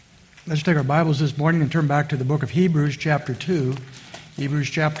Let's take our Bibles this morning and turn back to the book of Hebrews chapter 2. Hebrews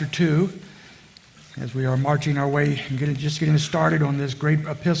chapter 2, as we are marching our way and getting started on this great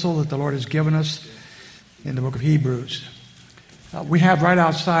epistle that the Lord has given us in the book of Hebrews. We have right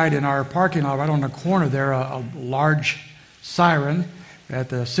outside in our parking lot, right on the corner there, a large siren that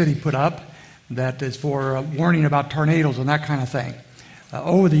the city put up that is for warning about tornadoes and that kind of thing.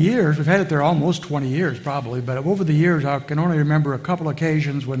 Over the years, we've had it there almost 20 years probably, but over the years I can only remember a couple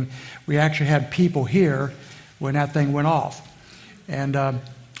occasions when we actually had people here when that thing went off. And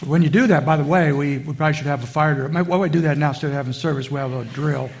when you do that, by the way, we probably should have a fire drill. Why don't we do that now instead of having service? We have a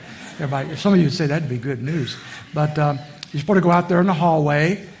drill. Everybody, some of you would say that'd be good news. But you're supposed to go out there in the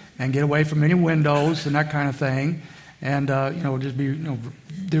hallway and get away from any windows and that kind of thing. And, just be,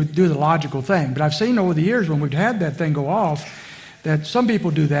 do the logical thing. But I've seen over the years when we've had that thing go off, that some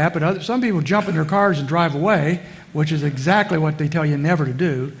people do that, but some people jump in their cars and drive away, which is exactly what they tell you never to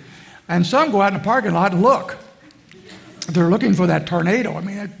do. And some go out in the parking lot and look. They're looking for that tornado. I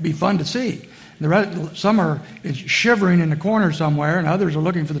mean, it'd be fun to see. Some are shivering in the corner somewhere, and others are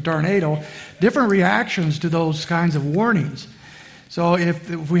looking for the tornado. Different reactions to those kinds of warnings. So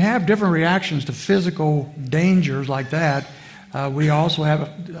if we have different reactions to physical dangers like that, we also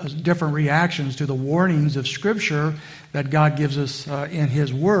have different reactions to the warnings of Scripture that God gives us in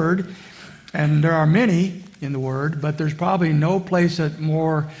His Word. And there are many in the Word, but there's probably no place that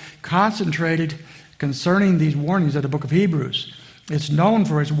more concentrated concerning these warnings than the book of Hebrews. It's known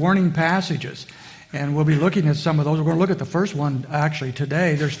for its warning passages. And we'll be looking at some of those. We're going to look at the first one actually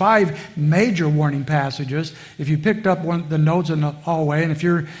today. There's 5 major warning passages. If you picked up the notes in the hallway, and if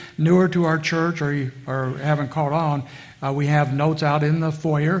you're newer to our church or haven't caught on, we have notes out in the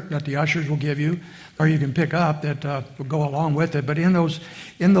foyer that the ushers will give you, or you can pick up that will go along with it. But in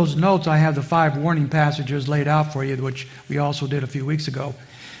those notes, I have the 5 warning passages laid out for you, which we also did a few weeks ago.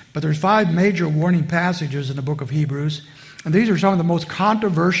 But there's 5 major warning passages in the book of Hebrews. And these are some of the most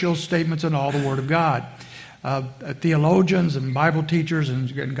controversial statements in all the Word of God. Theologians and Bible teachers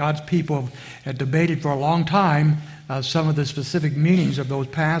and God's people have debated for a long time some of the specific meanings of those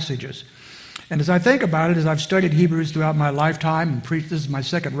passages. And as I think about it, as I've studied Hebrews throughout my lifetime and this is my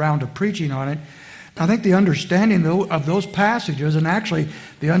second round of preaching on it, I think the understanding of those passages, and actually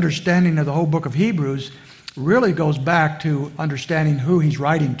the understanding of the whole book of Hebrews, really goes back to understanding who he's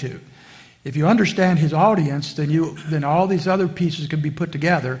writing to. If you understand his audience, then all these other pieces can be put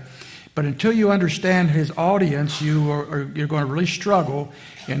together. But until you understand his audience, you're going to really struggle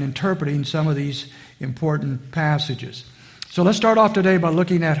in interpreting some of these important passages. So let's start off today by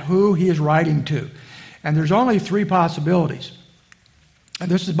looking at who he is writing to. And there's only 3 possibilities. And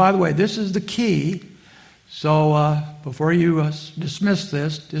this is, by the way, this is the key. So before you dismiss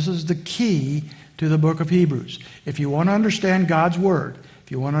this is the key to the book of Hebrews. If you want to understand God's Word,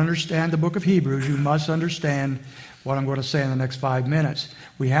 if you want to understand the book of Hebrews, you must understand what I'm going to say in the next 5 minutes.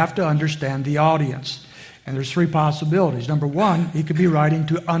 We have to understand the audience. And there's 3 possibilities. Number 1, he could be writing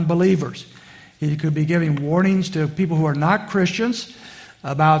to unbelievers. He could be giving warnings to people who are not Christians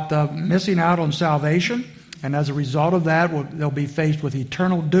about missing out on salvation. And as a result of that, they'll be faced with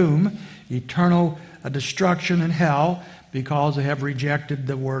eternal doom, eternal destruction in hell, because they have rejected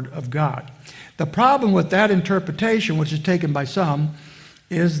the Word of God. The problem with that interpretation, which is taken by some,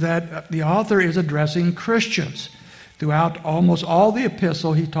 is that the author is addressing Christians. Throughout almost all the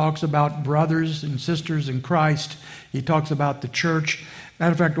epistle, he talks about brothers and sisters in Christ. He talks about the church.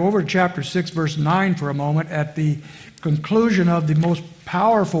 Matter of fact, over to chapter 6, verse 9 for a moment, at the conclusion of the most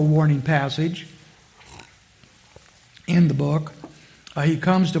powerful warning passage in the book, he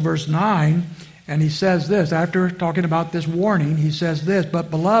comes to verse 9, and he says this. After talking about this warning, he says this, "But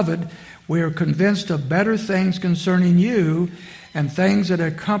beloved, we are convinced of better things concerning you, and things that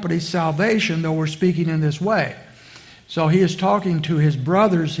accompany salvation, though we're speaking in this way." So he is talking to his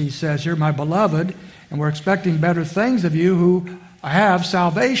brothers, he says here, "My beloved, and we're expecting better things of you who have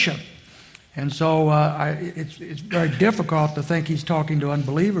salvation." And so it's very difficult to think he's talking to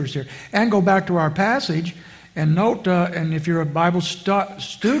unbelievers here. And go back to our passage and note, and if you're a Bible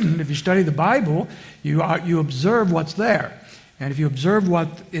student, if you study the Bible, you observe what's there. And if you observe what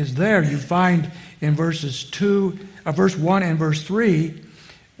is there, you find in verse 1 and verse 3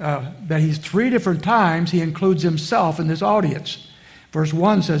 that he's 3 different times he includes himself in this audience. Verse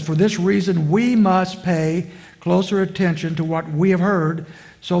 1 says, "For this reason we must pay closer attention to what we have heard,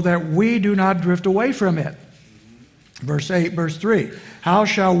 so that we do not drift away from it." Verse 3, "How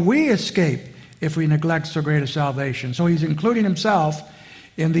shall we escape if we neglect so great a salvation?" So he's including himself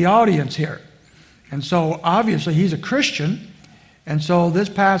in the audience here. And so obviously he's a Christian. And so this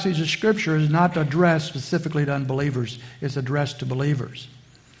passage of Scripture is not addressed specifically to unbelievers. It's addressed to believers.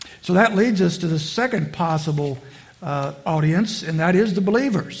 So that leads us to the second possible audience, and that is the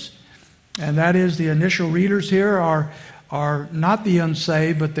believers. And that is the initial readers here are not the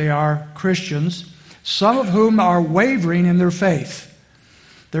unsaved, but they are Christians, some of whom are wavering in their faith.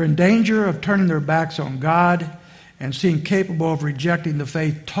 They're in danger of turning their backs on God and seem capable of rejecting the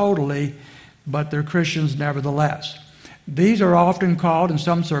faith totally, but they're Christians nevertheless. These are often called, in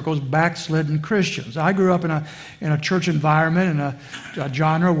some circles, backslidden Christians. I grew up in a church environment, in a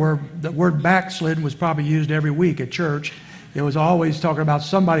genre where the word backslidden was probably used every week at church. It was always talking about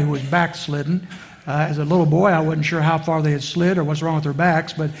somebody who was backslidden. As a little boy, I wasn't sure how far they had slid or what's wrong with their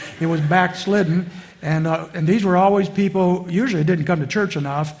backs, but it was backslidden. And these were always people, usually didn't come to church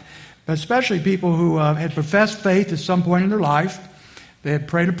enough, but especially people who had professed faith at some point in their life. They had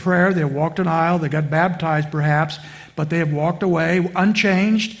prayed a prayer, they had walked an aisle, they got baptized perhaps, but they had walked away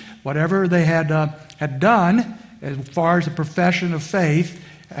unchanged. Whatever they had done as far as the profession of faith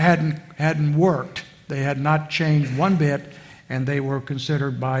hadn't worked. They had not changed one bit, and they were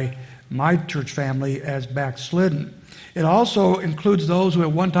considered by my church family as backslidden. It also includes those who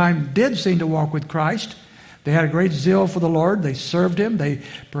at one time did seem to walk with Christ. They had a great zeal for the Lord. They served Him. They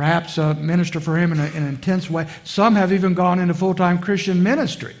perhaps ministered for Him in an intense way. Some have even gone into full-time Christian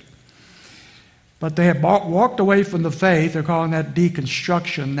ministry. But they have walked away from the faith. They're calling that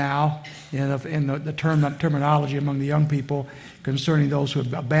deconstruction now in the terminology among the young people concerning those who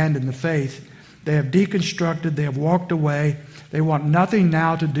have abandoned the faith. They have deconstructed. They have walked away. They want nothing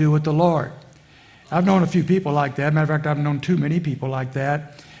now to do with the Lord. I've known a few people like that. Matter of fact, I've known too many people like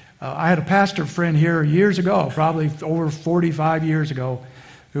that. I had a pastor friend here years ago, probably over 45 years ago,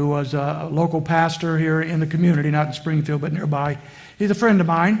 who was a local pastor here in the community, not in Springfield, but nearby. He's a friend of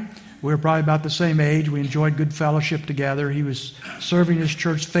mine. We were probably about the same age. We enjoyed good fellowship together. He was serving his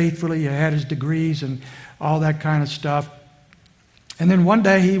church faithfully. He had his degrees and all that kind of stuff. And then one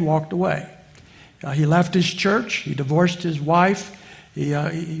day he walked away. He left his church. He divorced his wife. He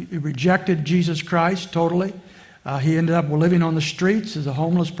rejected Jesus Christ totally. He ended up living on the streets as a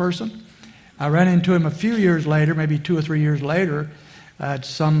homeless person. I ran into him a few years later, maybe 2 or 3 years later, at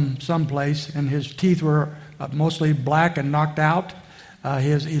some place, and his teeth were mostly black and knocked out.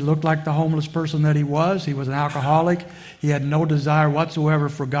 He looked like the homeless person that he was. He was an alcoholic. He had no desire whatsoever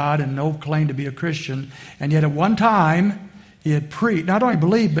for God and no claim to be a Christian. And yet at one time, he had not only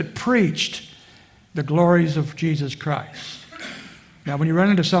believed, but preached the glories of Jesus Christ. Now, when you run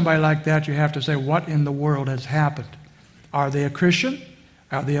into somebody like that, you have to say, what in the world has happened? Are they a Christian?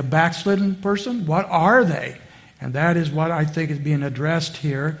 Are they a backslidden person? What are they? And that is what I think is being addressed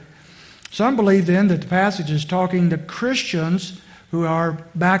here. Some believe then that the passage is talking to Christians who are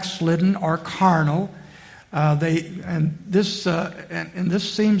backslidden or carnal. This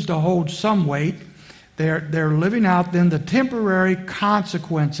seems to hold some weight. They're living out then the temporary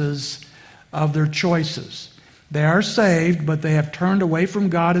consequences of their choices. They are saved, but they have turned away from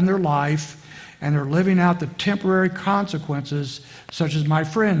God in their life, and they're living out the temporary consequences, such as my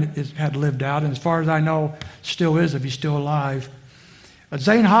friend had lived out, and as far as I know, still is if he's still alive.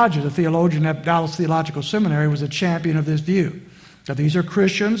 Zane Hodges, a theologian at Dallas Theological Seminary, was a champion of this view, that these are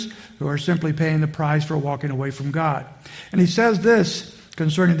Christians who are simply paying the price for walking away from God. And he says this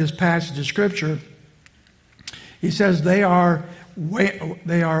concerning this passage of Scripture. He says they are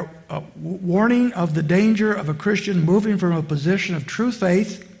warning of the danger of a Christian moving from a position of true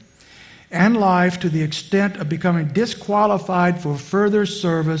faith and life to the extent of becoming disqualified for further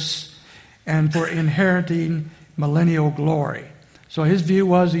service and for inheriting millennial glory. So his view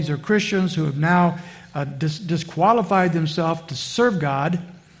was these are Christians who have now disqualified themselves to serve God,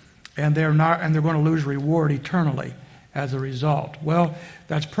 and they're going to lose reward eternally as a result. Well,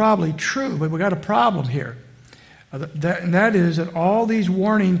 that's probably true, but we've got a problem here. And that is that all these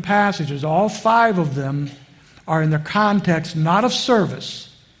warning passages, all 5 of them, are in the context not of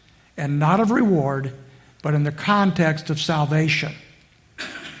service and not of reward, but in the context of salvation.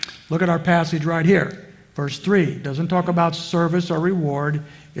 Look at our passage right here. Verse 3 it doesn't talk about service or reward.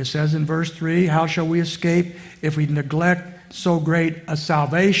 It says in verse 3, how shall we escape if we neglect so great a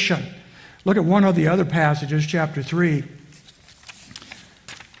salvation? Look at one of the other passages, chapter 3.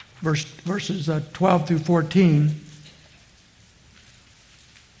 Verses 12 through 14.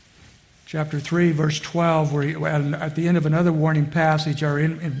 Chapter 3, verse 12, where at the end of another warning passage, are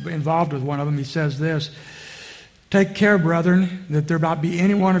involved with one of them, he says this, take care, brethren, that there not be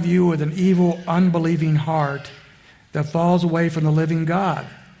any one of you with an evil, unbelieving heart that falls away from the living God.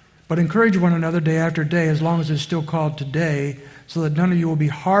 But encourage one another day after day, as long as it's still called today, so that none of you will be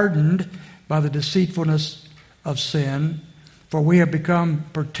hardened by the deceitfulness of sin. For we have become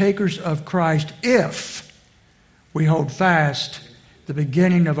partakers of Christ if we hold fast the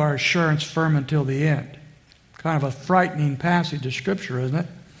beginning of our assurance firm until the end. Kind of a frightening passage of Scripture, isn't it?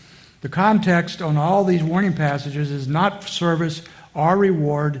 The context on all these warning passages is not service or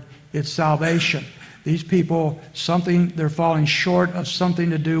reward, it's salvation. These people, they're falling short of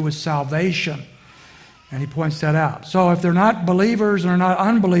something to do with salvation. And he points that out. So if they're not believers and they're not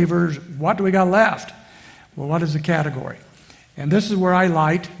unbelievers, what do we got left? Well, what is the category? And this is where I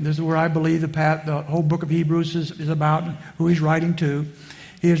light. This is where I believe the whole book of Hebrews is about, and who he's writing to.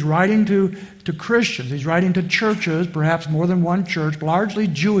 He is writing to Christians. He's writing to churches, perhaps more than one church, largely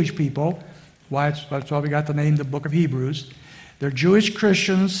Jewish people. That's why we got the name the book of Hebrews. They're Jewish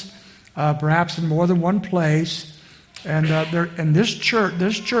Christians, perhaps in more than one place. And this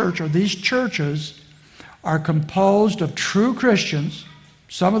church or these churches are composed of true Christians,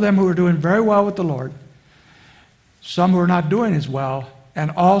 some of them who are doing very well with the Lord, some who are not doing as well,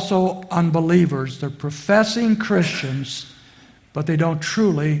 and also unbelievers. They're professing Christians, but they don't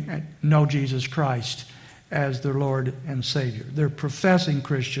truly know Jesus Christ as their Lord and Savior. They're professing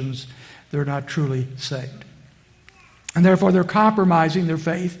Christians. They're not truly saved. And therefore, they're compromising their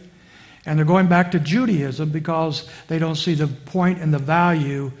faith, and they're going back to Judaism because they don't see the point and the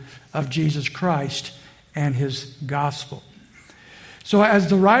value of Jesus Christ and his gospel. So as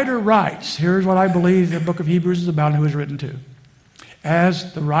the writer writes, here's what I believe the book of Hebrews is about and who is written to.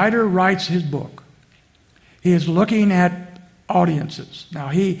 As the writer writes his book, he is looking at audiences. Now,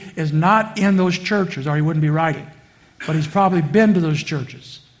 he is not in those churches or he wouldn't be writing, but he's probably been to those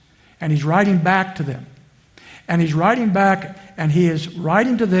churches, and he's writing back to them. And he's writing back, and he is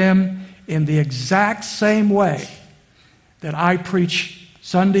writing to them in the exact same way that I preach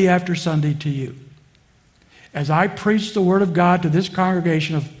Sunday after Sunday to you. As I preach the Word of God to this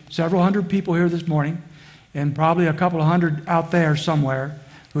congregation of several hundred people here this morning, and probably a couple of hundred out there somewhere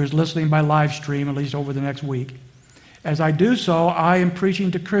who is listening by live stream, at least over the next week, as I do so, I am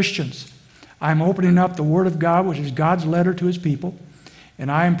preaching to Christians. I'm opening up the Word of God, which is God's letter to his people, and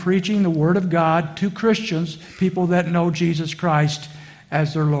I am preaching the Word of God to Christians, people that know Jesus Christ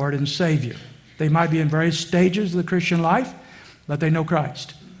as their Lord and Savior. They might be in various stages of the Christian life, but they know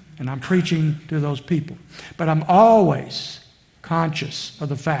Christ. And I'm preaching to those people. But I'm always conscious of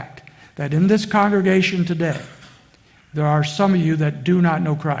the fact that in this congregation today, there are some of you that do not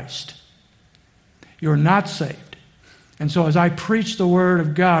know Christ. You're not saved. And so as I preach the Word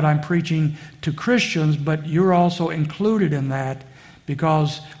of God, I'm preaching to Christians, but you're also included in that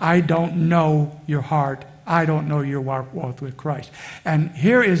because I don't know your heart. I don't know your walk with Christ. And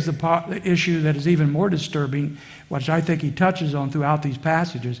here is the issue that is even more disturbing, which I think he touches on throughout these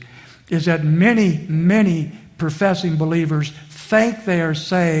passages, is that many, many professing believers think they are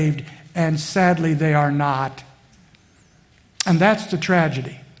saved, and sadly they are not. And that's the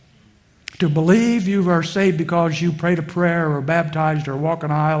tragedy. To believe you are saved because you prayed a prayer or baptized or walk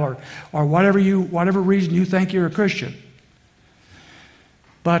an aisle or whatever reason you think you're a Christian.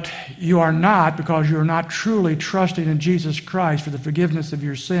 But you are not, because you are not truly trusting in Jesus Christ for the forgiveness of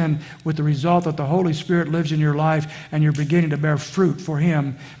your sin, with the result that the Holy Spirit lives in your life and you're beginning to bear fruit for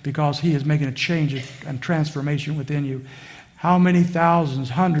him because he is making a change and transformation within you. How many thousands,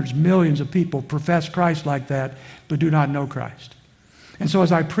 hundreds, millions of people profess Christ like that but do not know Christ? And so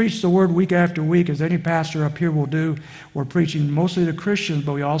as I preach the Word week after week, as any pastor up here will do, we're preaching mostly to Christians,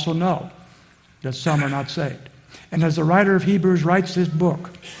 but we also know that some are not saved. And as the writer of Hebrews writes this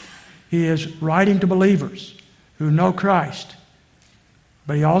book, he is writing to believers who know Christ.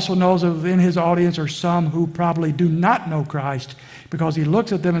 But he also knows that within his audience are some who probably do not know Christ, because he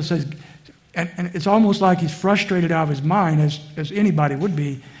looks at them and says, and it's almost like he's frustrated out of his mind, as anybody would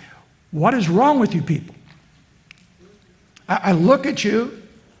be, what is wrong with you people? I look at you,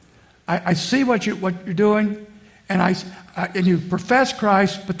 I see what you're doing, and you profess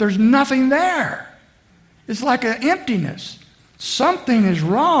Christ, but there's nothing there. It's like an emptiness. Something is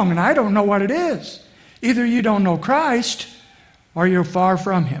wrong, and I don't know what it is. Either you don't know Christ, or you're far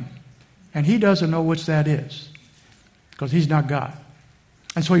from him. And he doesn't know which that is, because he's not God.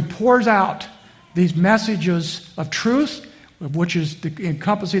 And so he pours out these messages of truth, which is the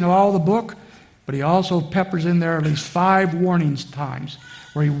encompassing of all the book, but he also peppers in there at least 5 warnings times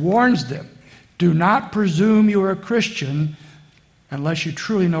where he warns them, do not presume you are a Christian unless you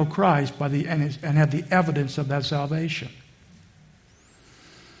truly know Christ and have the evidence of that salvation.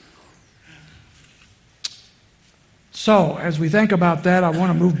 So, as we think about that, I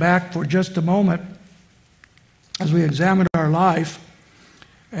want to move back for just a moment as we examine our life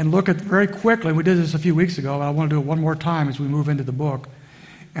and look at very quickly, we did this a few weeks ago, but I want to do it one more time as we move into the book,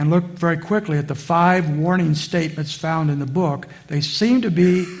 and look very quickly at the 5 warning statements found in the book. They seem to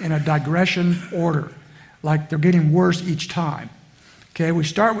be in a digression order, like they're getting worse each time. Okay, we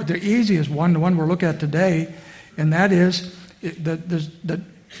start with the easiest one, the one we'll look at today, and that is the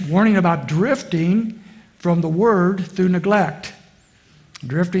warning about drifting from the Word through neglect.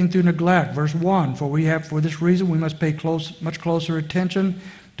 Drifting through neglect. Verse 1, for this reason we must pay much closer attention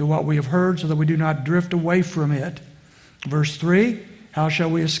to what we have heard so that we do not drift away from it. Verse 3, how shall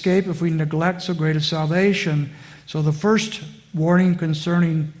we escape if we neglect so great a salvation? So the first warning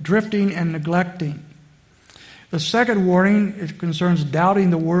concerning drifting and neglecting. The second warning, it concerns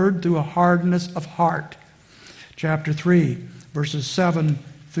doubting the Word through a hardness of heart. Chapter 3, verses 7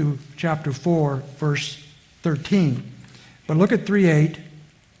 through chapter 4, verse 13. But look at 3:8.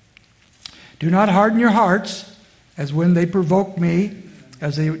 Do not harden your hearts as when they provoked me,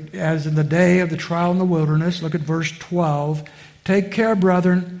 as in the day of the trial in the wilderness. Look at verse 12. Take care,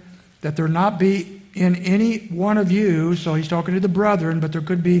 brethren, that there not be in any one of you, so he's talking to the brethren, but there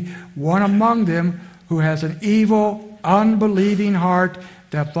could be one among them who has an evil, unbelieving heart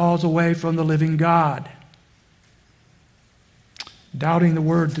that falls away from the living God. Doubting the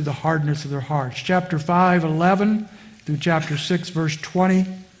Word through the hardness of their hearts. Chapter 5:11 through chapter 6, verse 20.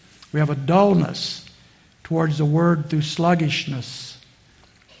 We have a dullness towards the Word through sluggishness.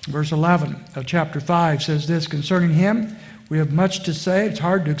 Verse 11 of chapter 5 says this, concerning him, we have much to say. It's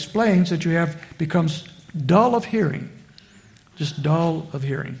hard to explain since you have become dull of hearing. Just dull of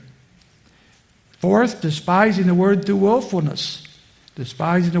hearing. Fourth, despising the Word through willfulness.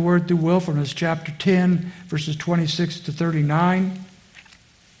 Despising the Word through willfulness. Chapter 10, verses 26 to 39.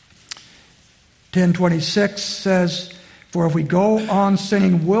 10:26 says, for if we go on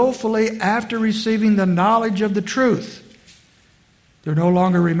sinning willfully after receiving the knowledge of the truth, there no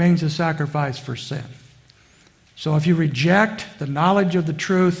longer remains a sacrifice for sin. So if you reject the knowledge of the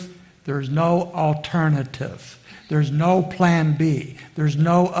truth, there's no alternative. There's no plan B. There's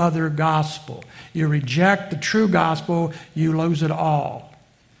no other gospel. You reject the true gospel, you lose it all.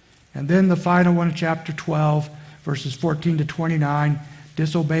 And then the final one, chapter 12, verses 14 to 29,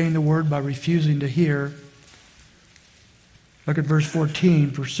 disobeying the Word by refusing to hear. Look at verse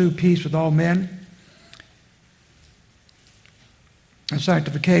 14. Pursue peace with all men and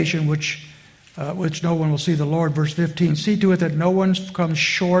sanctification, which no one will see the Lord. Verse 15. See to it that no one comes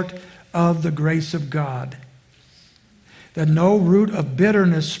short of the grace of God, that no root of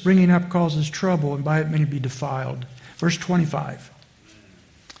bitterness springing up causes trouble, and by it many be defiled. Verse 25.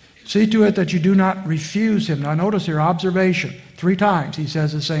 See to it that you do not refuse him. Now notice here, observation. 3 times he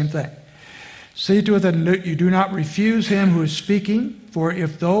says the same thing. See to it that you do not refuse him who is speaking, for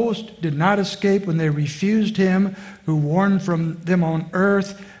if those did not escape when they refused him who warned from them on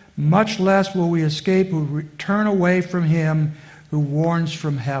earth, much less will we escape who turn away from him who warns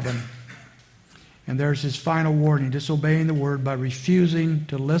from heaven. And there's his final warning, disobeying the Word by refusing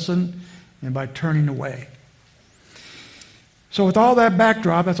to listen and by turning away. So with all that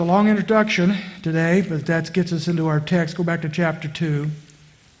backdrop, that's a long introduction today, but that gets us into our text. Go back to chapter 2.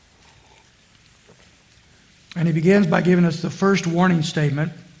 And he begins by giving us the first warning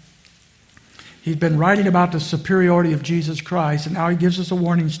statement. He's been writing about the superiority of Jesus Christ, and now he gives us a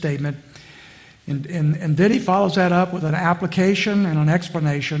warning statement. And then he follows that up with an application and an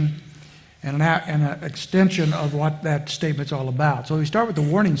explanation and an extension of what that statement's all about. So we start with the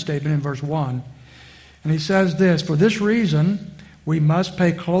warning statement in verse 1. And he says this, for this reason, we must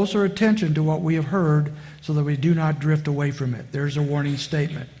pay closer attention to what we have heard so that we do not drift away from it. There's a warning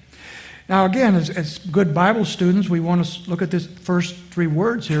statement. Now again, as good Bible students, we want to look at this first 3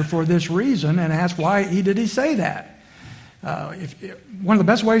 words here, for this reason, and ask why did he say that? One of the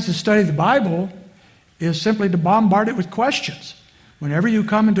best ways to study the Bible is simply to bombard it with questions. Whenever you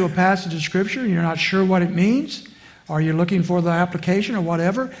come into a passage of Scripture and you're not sure what it means, or you're looking for the application or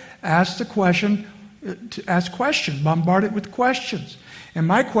whatever, ask the question, bombard it with questions. And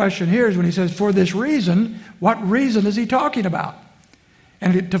my question here is when he says, for this reason, what reason is he talking about?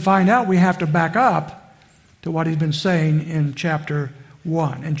 And to find out, we have to back up to what he's been saying in chapter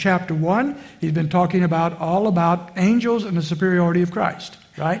 1. In chapter 1, he's been talking all about angels and the superiority of Christ,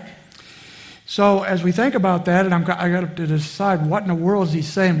 right? So as we think about that, and I got to decide what in the world is he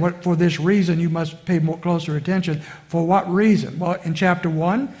saying, what for this reason you must pay closer attention. For what reason? Well, in chapter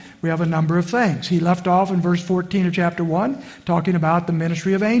 1, we have a number of things. He left off in verse 14 of chapter 1 talking about the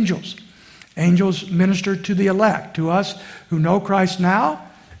ministry of angels. Angels minister to the elect, to us who know Christ now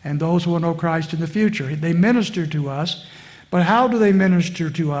and those who will know Christ in the future. They minister to us. But how do they minister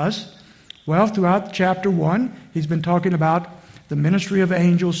to us? Well, throughout chapter 1, he's been talking about the ministry of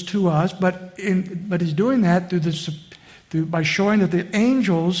angels to us, but he's doing that by showing that the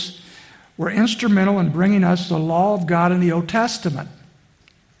angels were instrumental in bringing us the law of God in the Old Testament.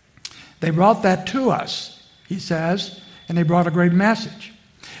 They brought that to us, he says, and they brought a great message.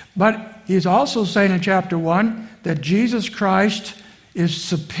 But he's also saying in chapter 1 that Jesus Christ is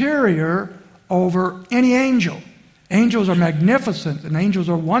superior over any angel. Angels are magnificent and angels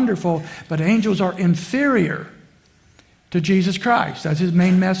are wonderful, but angels are inferior to Jesus Christ. That's his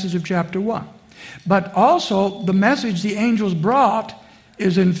main message of chapter 1. But also, the message the angels brought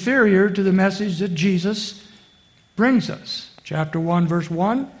is inferior to the message that Jesus brings us. Chapter 1, verse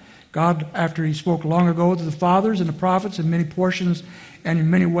 1, God, after he spoke long ago to the fathers and the prophets in many portions and in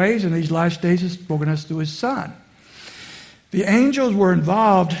many ways, in these last days has spoken us through his Son. The angels were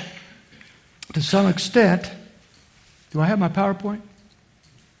involved to some extent. Do I have my PowerPoint?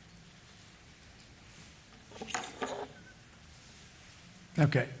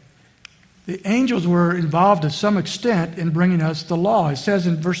 Okay. The angels were involved to some extent in bringing us the law. It says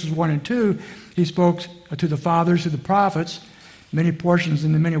in verses 1 and 2, he spoke to the fathers, to the prophets, many portions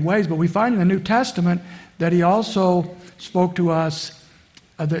in many ways. But we find in the New Testament that he also spoke to us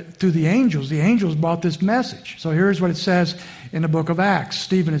through the angels. The angels brought this message. So here's what it says in the book of Acts.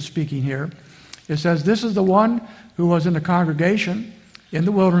 Stephen is speaking here. It says, "This is the one who was in the congregation in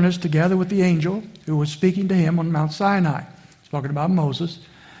the wilderness together with the angel who was speaking to him on Mount Sinai." He's talking about Moses.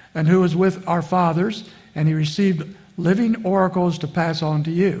 "And who was with our fathers, and he received living oracles to pass on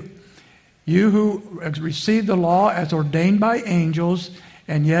to you. You who received the law as ordained by angels,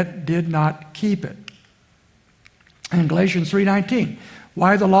 and yet did not keep it." And Galatians 3:19,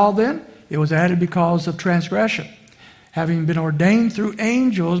 "Why the law then? It was added because of transgression, having been ordained through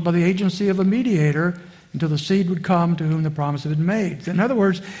angels by the agency of a mediator, until the seed would come to whom the promise had been made." In other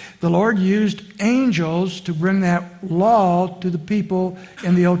words, the Lord used angels to bring that law to the people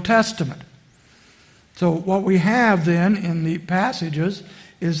in the Old Testament. So what we have then in the passages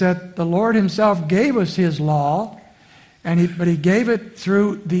is that the Lord himself gave us his law, but he gave it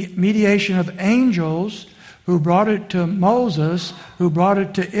through the mediation of angels who brought it to Moses, who brought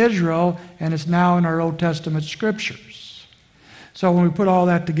it to Israel, and it's now in our Old Testament scriptures. So when we put all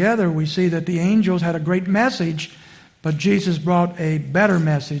that together, we see that the angels had a great message, but Jesus brought a better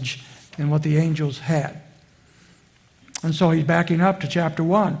message than what the angels had. And so he's backing up to chapter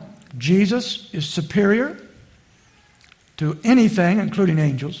 1. Jesus is superior to anything, including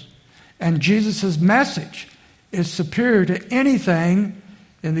angels, and Jesus' message is superior to anything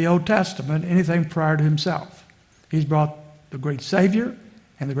in the Old Testament, anything prior to himself. He's brought the great Savior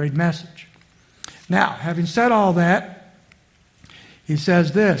and the great message. Now, having said all that, he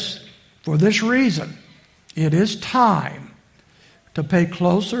says this, "For this reason, it is time to pay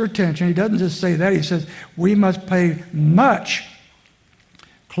closer attention." He doesn't just say that. He says, we must pay much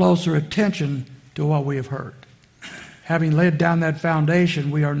closer attention to what we have heard. Having laid down that foundation,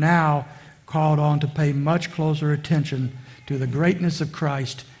 we are now called on to pay much closer attention to the greatness of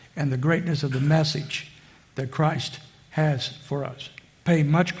Christ and the greatness of the message that Christ has for us. Pay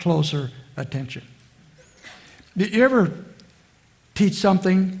much closer attention. Did you ever teach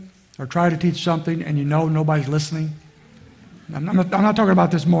something or try to teach something and you know nobody's listening? I'm not talking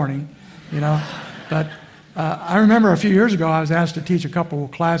about this morning, but I remember a few years ago I was asked to teach a couple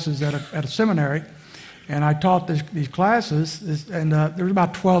of classes at a seminary, and I taught these classes, and there was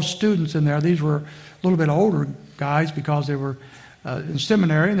about 12 students in there. These were a little bit older guys because they were in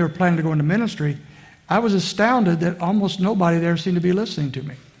seminary and they were planning to go into ministry. I was astounded that almost nobody there seemed to be listening to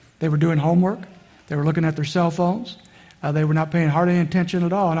me. They were doing homework. They were looking at their cell phones. They were not paying hardly any attention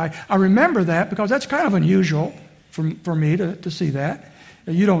at all. And I remember that because that's kind of unusual for me to see that.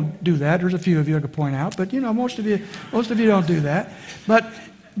 You don't do that. There's a few of you I could point out, but most of you don't do that.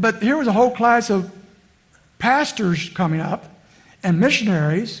 But here was a whole class of pastors coming up and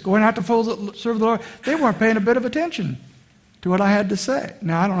missionaries going out to serve the Lord. They weren't paying a bit of attention to what I had to say.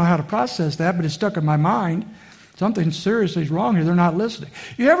 Now, I don't know how to process that, but it stuck in my mind. Something seriously is wrong here. They're not listening.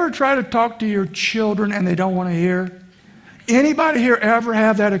 You ever try to talk to your children and they don't want to hear? Anybody here ever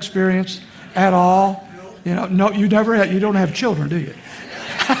have that experience at all? No, you never have. You don't have children, do you?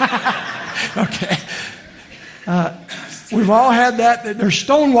 Okay. We've all had that. They're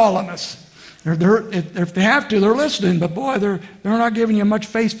stonewalling us. If they have to, they're listening, but boy, they're not giving you much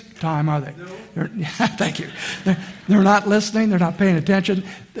face time, are they? No. Thank you. They're not listening. They're not paying attention.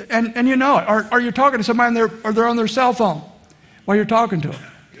 And you know it. Are you talking to somebody or they're on their cell phone while you're talking to them?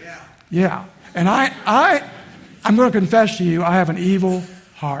 Yeah. And I'm going to confess to you, I have an evil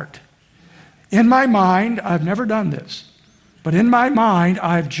heart. In my mind, I've never done this, but in my mind,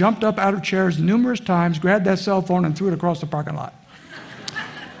 I've jumped up out of chairs numerous times, grabbed that cell phone, and threw it across the parking lot.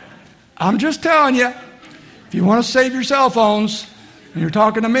 I'm just telling you, if you want to save your cell phones and you're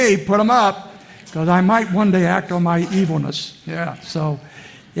talking to me, put them up, because I might one day act on my evilness. Yeah, so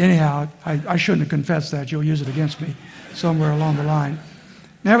Anyhow, I shouldn't have confessed that. You'll use it against me somewhere along the line.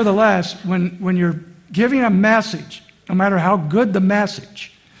 Nevertheless, when you're giving a message, no matter how good the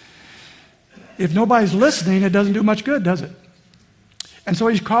message, if nobody's listening, it doesn't do much good, does it? And so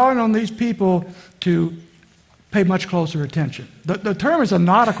he's calling on these people to pay much closer attention. The term is a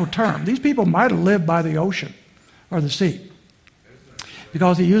nautical term. These people might have lived by the ocean or the sea,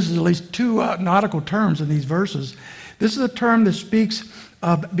 because he uses at least two nautical terms in these verses. This is a term that speaks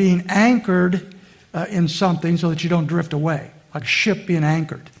of being anchored in something so that you don't drift away, like a ship being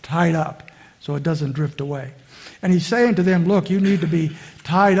anchored, tied up, so it doesn't drift away. And he's saying to them, look, you need to be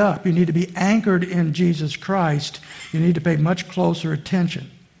tied up. You need to be anchored in Jesus Christ. You need to pay much closer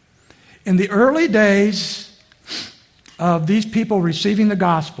attention. In the early days of these people receiving the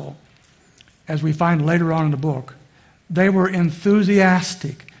gospel, as we find later on in the book, they were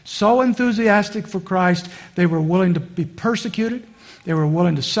enthusiastic. So enthusiastic for Christ, they were willing to be persecuted. They were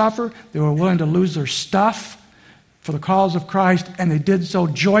willing to suffer. They were willing to lose their stuff for the cause of Christ, and they did so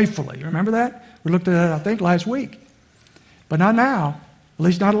joyfully. Remember that? We looked at that, I think, last week. But not now. At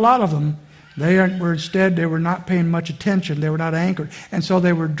least not a lot of them. They were not paying much attention. They were not anchored. And so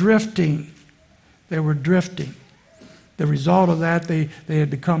they were drifting. They were drifting. The result of that, they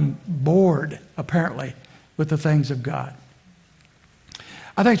had become bored, apparently, with the things of God.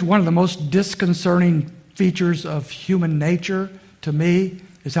 I think one of the most disconcerting features of human nature to me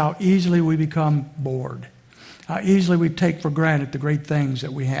is how easily we become bored. How easily we take for granted the great things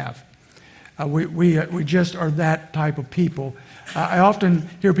that we have. We just are that type of people. I often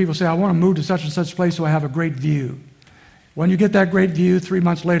hear people say, I want to move to such and such place so I have a great view. When you get that great view, 3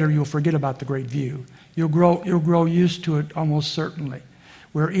 months later, you'll forget about the great view. You'll grow used to it almost certainly.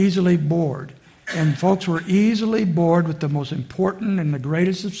 We're easily bored. And folks were easily bored with the most important and the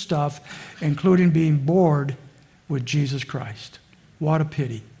greatest of stuff, including being bored with Jesus Christ. What a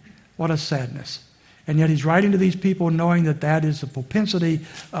pity. What a sadness. And yet he's writing to these people knowing that that is the propensity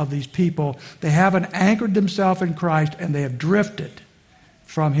of these people. They haven't anchored themselves in Christ, and they have drifted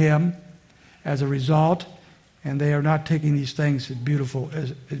from him as a result, and they are not taking these things as beautiful,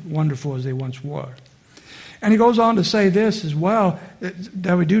 as wonderful as they once were. And he goes on to say this as well,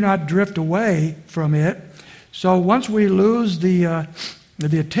 that we do not drift away from it. So once we lose the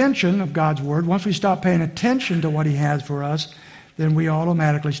attention of God's Word, once we stop paying attention to what he has for us, then we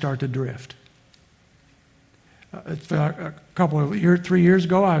automatically start to drift. A couple of 3 years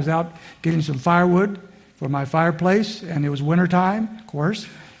ago, I was out getting some firewood for my fireplace, and it was wintertime, of course,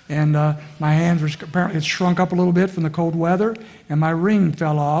 and my hands were apparently had shrunk up a little bit from the cold weather, and my ring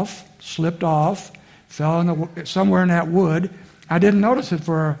fell off, slipped off, fell somewhere in that wood. I didn't notice it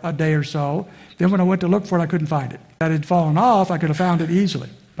for a day or so. Then when I went to look for it, I couldn't find it. If it had fallen off, I could have found it easily,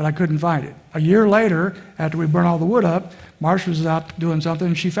 but I couldn't find it. A year later, after we burned all the wood up, Marsh was out doing something,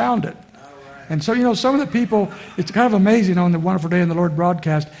 and she found it. And so, some of the people, it's kind of amazing on the Wonderful Day in the Lord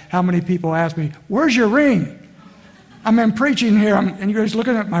broadcast how many people ask me, where's your ring? I'm preaching here, and you guys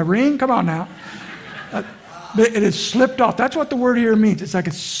looking at my ring? Come on now. But it has slipped off. That's what the word here means. It's like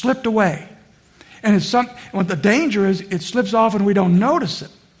it's slipped away. And what the danger is, it slips off and we don't notice it.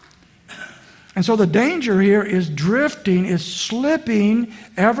 And so the danger here is drifting, is slipping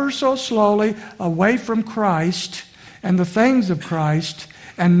ever so slowly away from Christ and the things of Christ,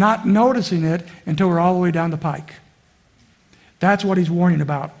 and not noticing it until we're all the way down the pike. That's what he's warning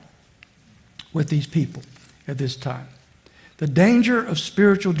about with these people at this time. The danger of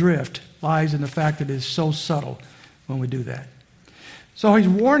spiritual drift lies in the fact that it is so subtle when we do that. So he's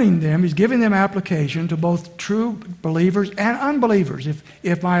warning them, he's giving them application to both true believers and unbelievers,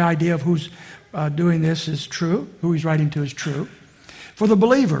 if my idea of who's doing this is true, who he's writing to is true. For the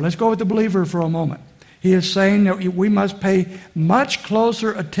believer, let's go with the believer for a moment. He is saying that we must pay much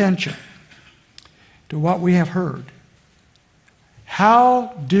closer attention to what we have heard.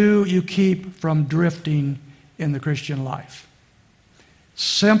 How do you keep from drifting in the Christian life?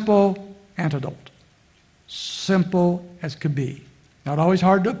 Simple antidote. Simple as could be. Not always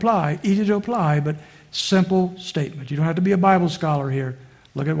hard to apply, easy to apply, but simple statement. You don't have to be a Bible scholar here.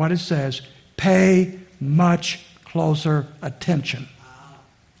 Look at what it says. Pay much closer attention.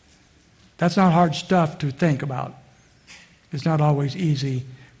 That's not hard stuff to think about. It's not always easy,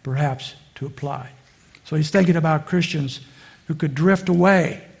 perhaps, to apply. So he's thinking about Christians who could drift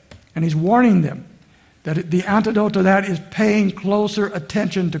away, and he's warning them that the antidote to that is paying closer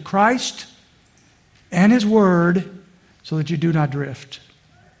attention to Christ and his Word so that you do not drift.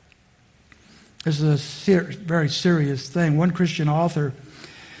 This is a very serious thing. One Christian author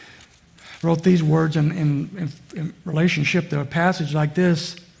wrote these words in relationship to a passage like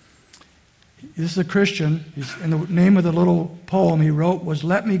this. This is a Christian, and the name of the little poem he wrote was,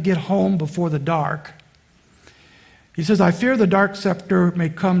 "Let me get home before the dark." He says, "I fear the dark scepter may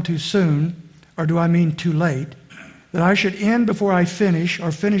come too soon, or do I mean too late, that I should end before I finish,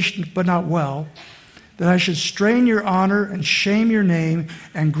 or finish but not well, that I should strain your honor and shame your name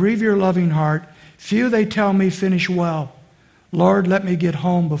and grieve your loving heart. Few, they tell me, finish well. Lord, let me get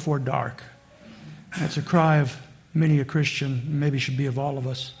home before dark." That's a cry of many a Christian, maybe should be of all of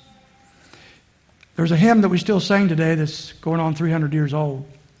us. There's a hymn that we still sing today that's going on 300 years old.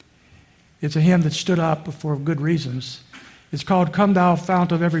 It's a hymn that stood up for good reasons. It's called "Come Thou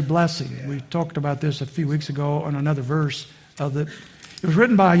Fount of Every Blessing." We talked about this a few weeks ago on another verse of it. It was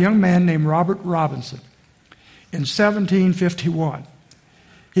written by a young man named Robert Robinson in 1751.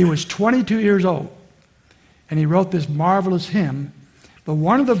 He was 22 years old, and he wrote this marvelous hymn. But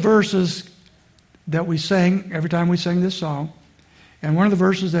one of the verses that we sing every time we sing this song, and one of the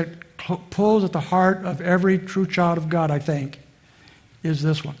verses that pulls at the heart of every true child of God, I think, is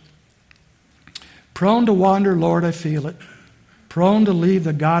this one. "Prone to wander, Lord, I feel it, prone to leave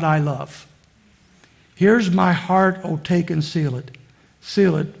the God I love. Here's my heart, oh, take and seal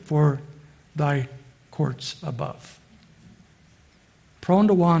it for thy courts above." Prone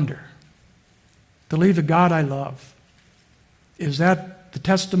to wander, to leave the God I love. Is that the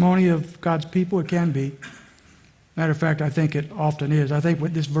testimony of God's people? It can be. Matter of fact, I think it often is. I think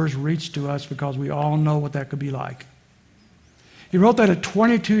what this verse reached to us because we all know what that could be like. He wrote that at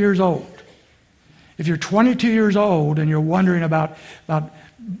 22 years old. If you're 22 years old and you're wondering about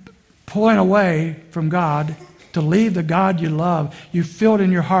pulling away from God to leave the God you love, you feel it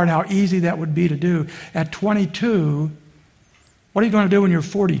in your heart how easy that would be to do. At 22, what are you going to do when you're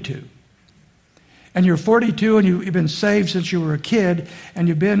 42? And you're 42 and you've been saved since you were a kid, and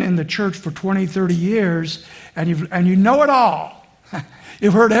you've been in the church for 20, 30 years, and you know it all.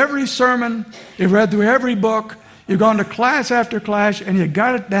 You've heard every sermon, you've read through every book, you've gone to class after class, and you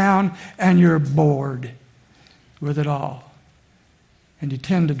got it down, and you're bored with it all. And you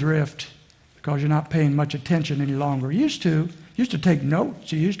tend to drift because you're not paying much attention any longer. You used to take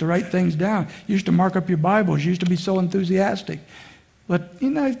notes. You used to write things down. You used to mark up your Bibles. You used to be so enthusiastic. But,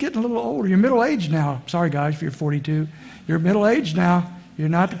 you're getting a little older. You're middle-aged now. Sorry, guys, if you're 42. You're middle-aged now. You're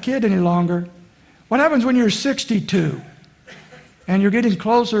not a kid any longer. What happens when you're 62? And you're getting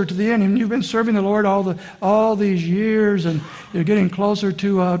closer to the end, and you've been serving the Lord all these years, and you're getting closer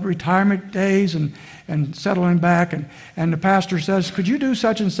to retirement days and settling back, and the pastor says, "Could you do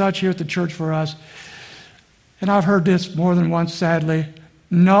such and such here at the church for us?" And I've heard this more than once, sadly.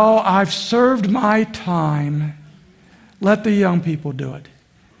 "No, I've served my time. Let the young people do it."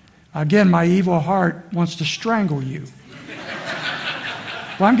 Again, my evil heart wants to strangle you.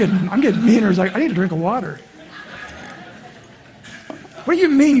 Well, I'm getting meaner. It's like, I need a drink of water. What do you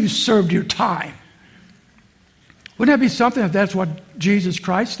mean you served your time? Wouldn't that be something if that's what Jesus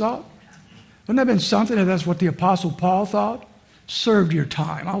Christ thought? Wouldn't that have been something if that's what the Apostle Paul thought? Served your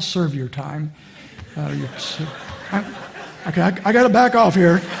time. I'll serve your time. Okay, I got to back off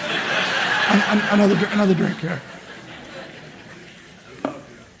here. Another drink here.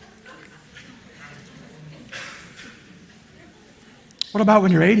 What about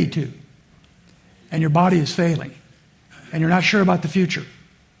when you're 82 and your body is failing and you're not sure about the future?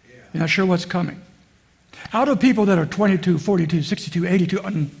 You're not sure what's coming. How do people that are 22, 42, 62, 82,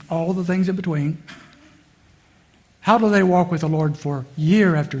 and all the things in between, how do they walk with the Lord for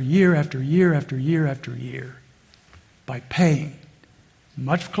year after year after year after year after year? By paying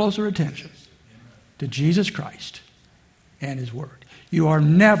much closer attention to Jesus Christ and His Word. You are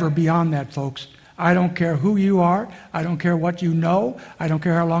never beyond that, folks. I don't care who you are. I don't care what you know. I don't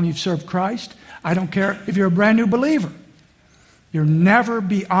care how long you've served Christ. I don't care if you're a brand new believer. You're never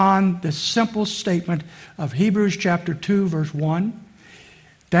beyond the simple statement of Hebrews chapter 2, verse 1.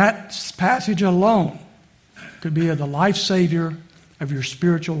 That passage alone could be the life savior of your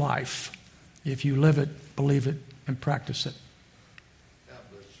spiritual life if you live it, believe it, and practice it.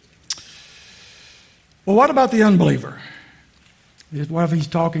 Well, what about the unbeliever? What if he's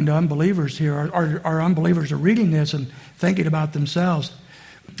talking to unbelievers here? Our unbelievers are reading this and thinking about themselves.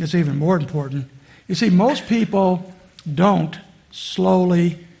 It's even more important. You see, most people don't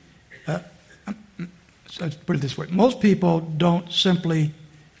slowly, let's put it this way. Most people don't simply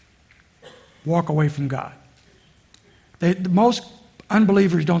walk away from God. Most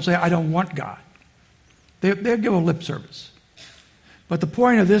unbelievers don't say, "I don't want God." They'll give a lip service. But the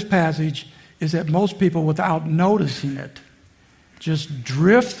point of this passage is that most people, without noticing it, just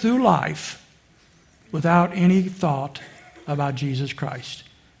drift through life without any thought about Jesus Christ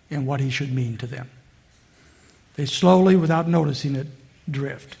and what He should mean to them. They slowly, without noticing it,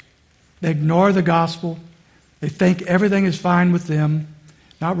 drift. They ignore the gospel. They think everything is fine with them,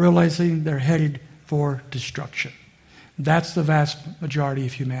 not realizing they're headed for destruction. That's the vast majority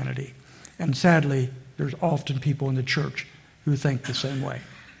of humanity. And sadly, there's often people in the church who think the same way.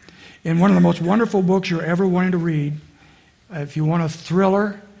 In one of the most wonderful books you're ever wanting to read, if you want a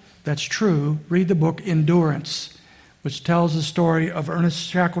thriller that's true, read the book Endurance, which tells the story of Ernest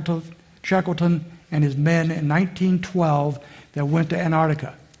Shackleton and his men in 1912 that went to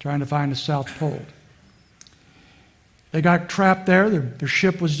Antarctica trying to find the South Pole. They got trapped there. Their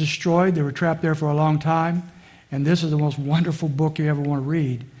ship was destroyed. They were trapped there for a long time. And this is the most wonderful book you ever want to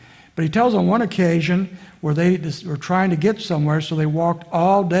read. But he tells on one occasion where they were trying to get somewhere, so they walked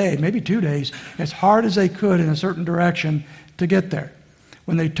all day, maybe 2 days, as hard as they could in a certain direction to get there.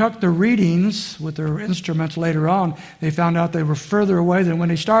 When they took their readings with their instruments later on, they found out they were further away than when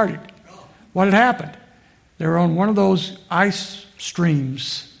they started. What had happened? They were on one of those ice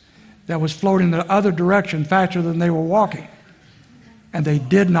streams that was floating the other direction faster than they were walking. And they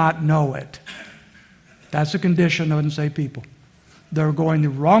did not know it. That's the condition of unsaved people. They're going the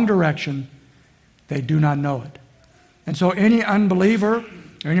wrong direction. They do not know it. And so any unbeliever,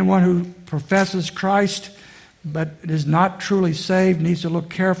 or anyone who professes Christ but is not truly saved needs to look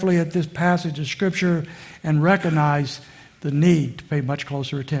carefully at this passage of Scripture and recognize the need to pay much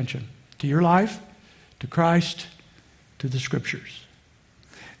closer attention to your life, to Christ, to the Scriptures.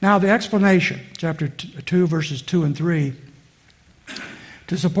 Now the explanation, chapter 2, verses 2 and 3.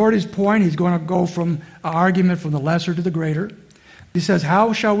 To support his point, he's going to go from an argument from the lesser to the greater. He says,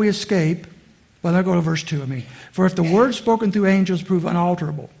 how shall we escape? Well, I'll go to verse 2. For if the word spoken through angels prove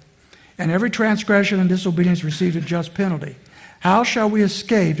unalterable, and every transgression and disobedience received a just penalty, how shall we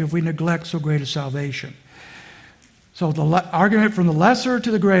escape if we neglect so great a salvation? So the argument from the lesser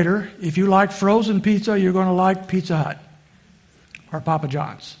to the greater, if you like frozen pizza, you're going to like Pizza Hut or Papa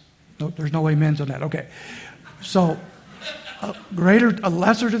John's. No, there's no amens on that. Okay. So a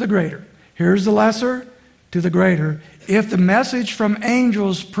lesser to the greater. Here's the lesser to the greater. If the message from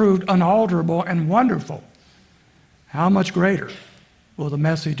angels proved unalterable and wonderful, how much greater will the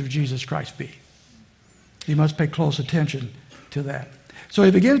message of Jesus Christ be? You must pay close attention to that. So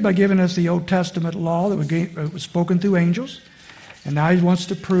he begins by giving us the Old Testament law that was spoken through angels, and now he wants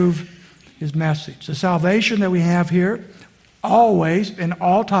to prove his message. The salvation that we have here, always, in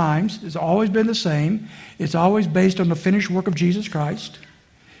all times, has always been the same. It's always based on the finished work of Jesus Christ.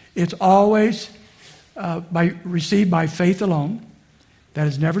 It's always received by faith alone. That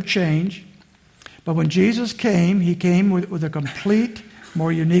has never changed. But when Jesus came, he came with a complete,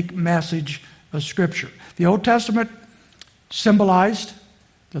 more unique message of Scripture. The Old Testament symbolized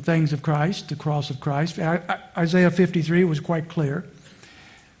the things of Christ, the cross of Christ. Isaiah 53 was quite clear.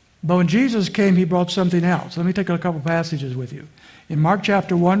 But when Jesus came, he brought something else. Let me take a couple passages with you. In Mark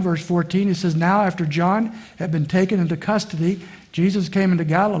chapter 1, verse 14, it says, Now after John had been taken into custody, Jesus came into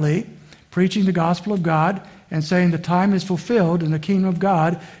Galilee, preaching the gospel of God, and saying, The time is fulfilled, and the kingdom of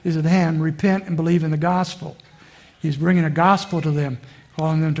God is at hand. Repent and believe in the gospel. He's bringing a gospel to them,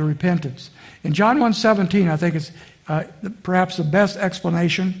 calling them to repentance. In John 1:17, I think it's perhaps the best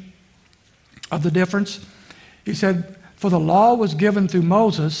explanation of the difference. He said, For the law was given through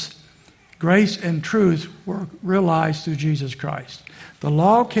Moses, grace and truth were realized through Jesus Christ. The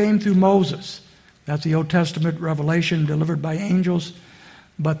law came through Moses. That's the Old Testament revelation delivered by angels.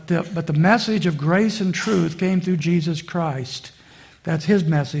 But the message of grace and truth came through Jesus Christ. That's his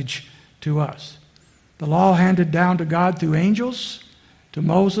message to us. The law handed down to God through angels, to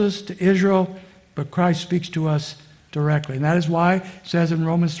Moses, to Israel, but Christ speaks to us directly. And that is why it says in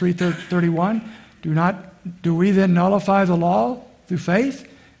Romans 3:31, do we then nullify the law through faith?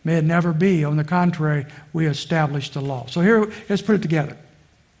 May it never be. On the contrary, we establish the law. So here, let's put it together.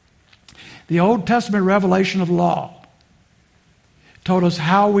 The Old Testament revelation of law told us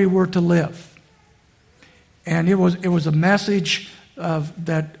how we were to live. And it was a message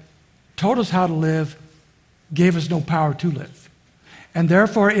that told us how to live, gave us no power to live. And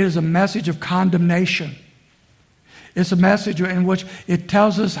therefore, it is a message of condemnation. It's a message in which it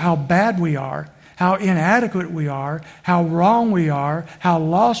tells us how bad we are, how inadequate we are, how wrong we are, how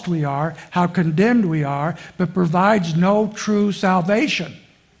lost we are, how condemned we are, but provides no true salvation.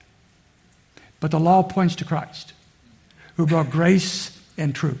 But the law points to Christ, who brought grace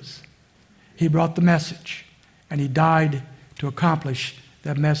and truth. He brought the message, and he died to accomplish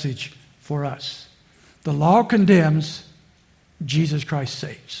that message for us. The law condemns, Jesus Christ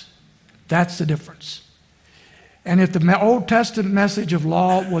saves. That's the difference. And if the Old Testament message of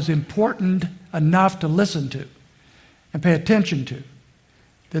law was important enough to listen to and pay attention to,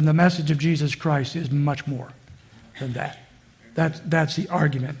 then the message of Jesus Christ is much more than that. That's the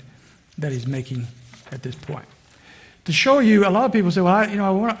argument that he's making at this point. To show you, a lot of people say, well,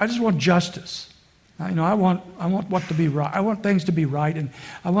 I just want justice. I want what to be right. I want things to be right, and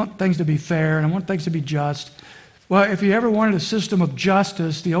I want things to be fair, and I want things to be just. Well, if you ever wanted a system of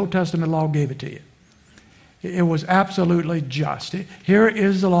justice, the Old Testament law gave it to you. It was absolutely just. Here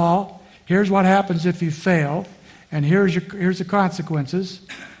is the law. Here's what happens if you fail, and here's the consequences.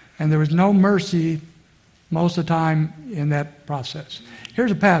 And there was no mercy most of the time in that process.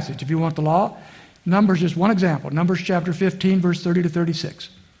 Here's a passage, if you want the law. Numbers, just one example. Numbers chapter 15, verse 30 to 36.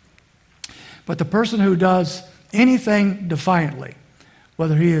 But the person who does anything defiantly,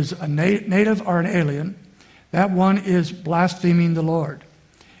 whether he is a native or an alien, that one is blaspheming the Lord.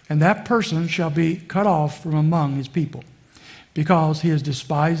 And that person shall be cut off from among his people, because he has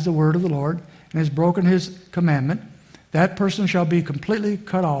despised the word of the Lord and has broken his commandment. That person shall be completely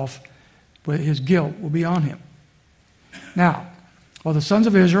cut off, but his guilt will be on him. Now, while the sons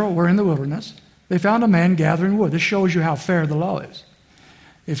of Israel were in the wilderness, they found a man gathering wood. This shows you how fair the law is.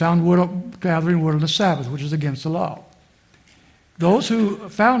 They found gathering wood on the Sabbath, which is against the law. Those who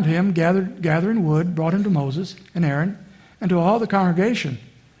found him gathering wood brought him to Moses and Aaron and to all the congregation.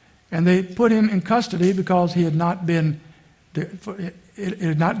 And they put him in custody because it had not been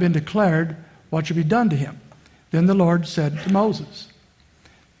declared what should be done to him. Then the Lord said to Moses,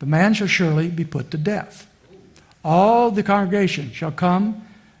 "The man shall surely be put to death. All the congregation shall come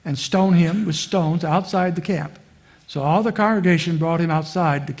and stone him with stones outside the camp." So all the congregation brought him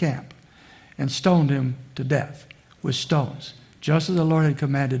outside the camp and stoned him to death with stones, just as the Lord had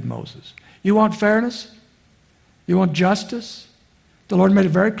commanded Moses. You want fairness? You want justice? The Lord made it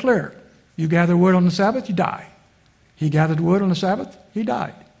very clear. You gather wood on the Sabbath, you die. He gathered wood on the Sabbath, he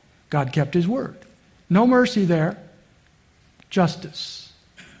died. God kept his word. No mercy there. Justice.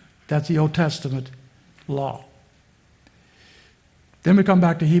 That's the Old Testament law. Then we come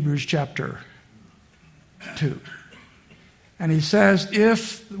back to Hebrews chapter 2. And he says,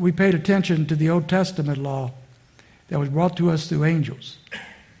 if we paid attention to the Old Testament law that was brought to us through angels,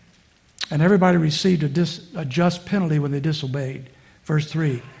 and everybody received a just penalty when they disobeyed. Verse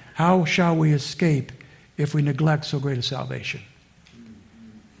 3, how shall we escape if we neglect so great a salvation?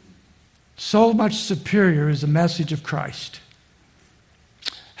 So much superior is the message of Christ.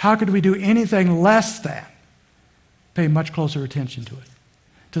 How could we do anything less than pay much closer attention to it?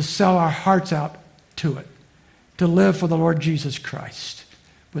 To sell our hearts out to it. To live for the Lord Jesus Christ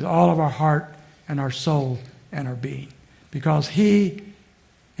with all of our heart and our soul and our being. Because he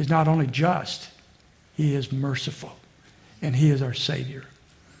is not only just, he is merciful. And he is our Savior.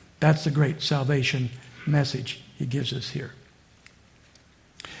 That's the great salvation message he gives us here.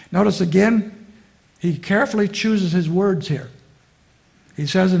 Notice again, he carefully chooses his words here. He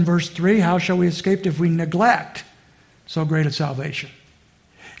says in verse 3, how shall we escape if we neglect so great a salvation?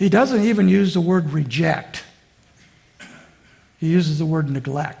 He doesn't even use the word reject. He uses the word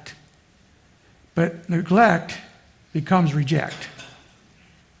neglect. But neglect becomes reject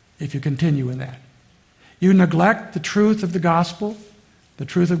if you continue in that. You neglect the truth of the gospel, the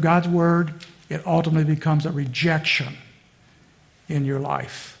truth of God's word, it ultimately becomes a rejection in your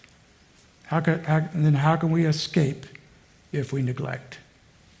life. And then how can we escape if we neglect?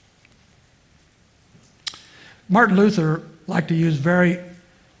 Martin Luther liked to use very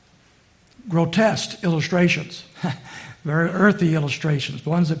grotesque illustrations, very earthy illustrations,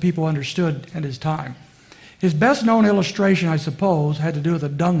 ones that people understood at his time. His best known illustration, I suppose, had to do with a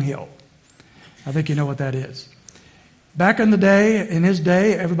dunghill. I think you know what that is. Back in his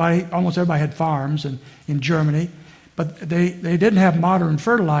day, almost everybody had farms in Germany, but they didn't have modern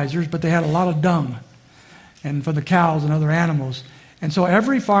fertilizers, but they had a lot of dung, and for the cows and other animals. And so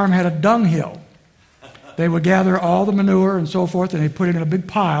every farm had a dunghill. They would gather all the manure and so forth, and they put it in a big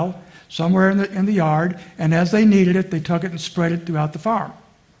pile somewhere in the yard, and as they needed it, they took it and spread it throughout the farm.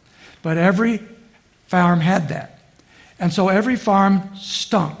 But every farm had that. And so every farm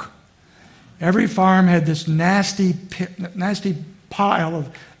stunk. Every farm had this nasty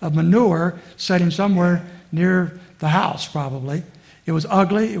pile of manure sitting somewhere near the house, probably. It was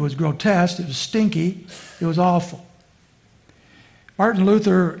ugly, it was grotesque, it was stinky, it was awful. Martin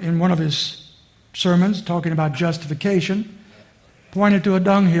Luther, in one of his sermons, talking about justification, pointed to a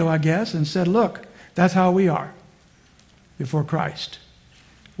dunghill, I guess, and said, look, that's how we are before Christ.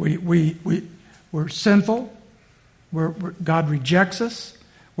 We're sinful. God rejects us.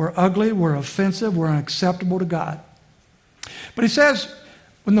 We're ugly. We're offensive. We're unacceptable to God. But he says,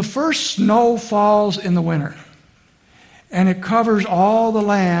 when the first snow falls in the winter, and it covers all the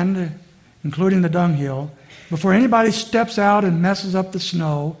land, including the dunghill, before anybody steps out and messes up the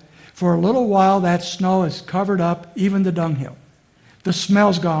snow, for a little while that snow has covered up even the dunghill. The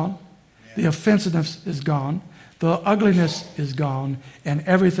smell's gone. The offensiveness is gone. The ugliness is gone. And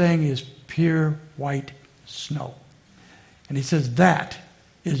everything is pure white snow. And he says that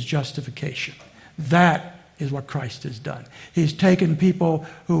is justification. That is what Christ has done. He's taken people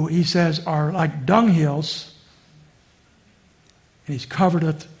who he says are like dunghills, and he's covered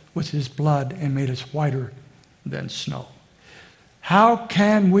it with his blood and made us whiter than snow. How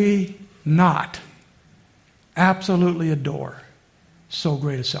can we not absolutely adore so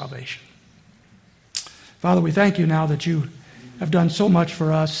great a salvation? Father, we thank you now that you have done so much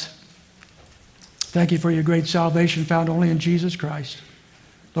for us. Thank you for your great salvation found only in Jesus Christ.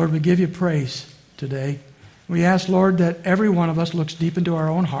 Lord, we give you praise today. We ask, Lord, that every one of us looks deep into our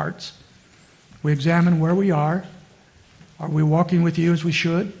own hearts. We examine where we are. Are we walking with you as we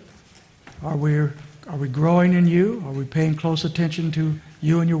should? Are we growing in you? Are we paying close attention to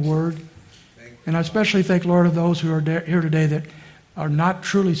you and your word? And I especially think, Lord, of those who are here today that are not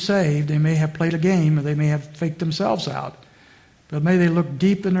truly saved. They may have played a game, or they may have faked themselves out. But may they look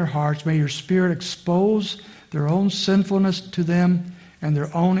deep in their hearts. May your Spirit expose their own sinfulness to them and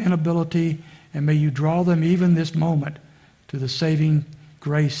their own inability. And may you draw them even this moment to the saving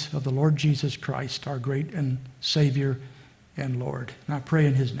grace of the Lord Jesus Christ, our great and Savior and Lord. And I pray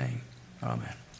in his name. Amen.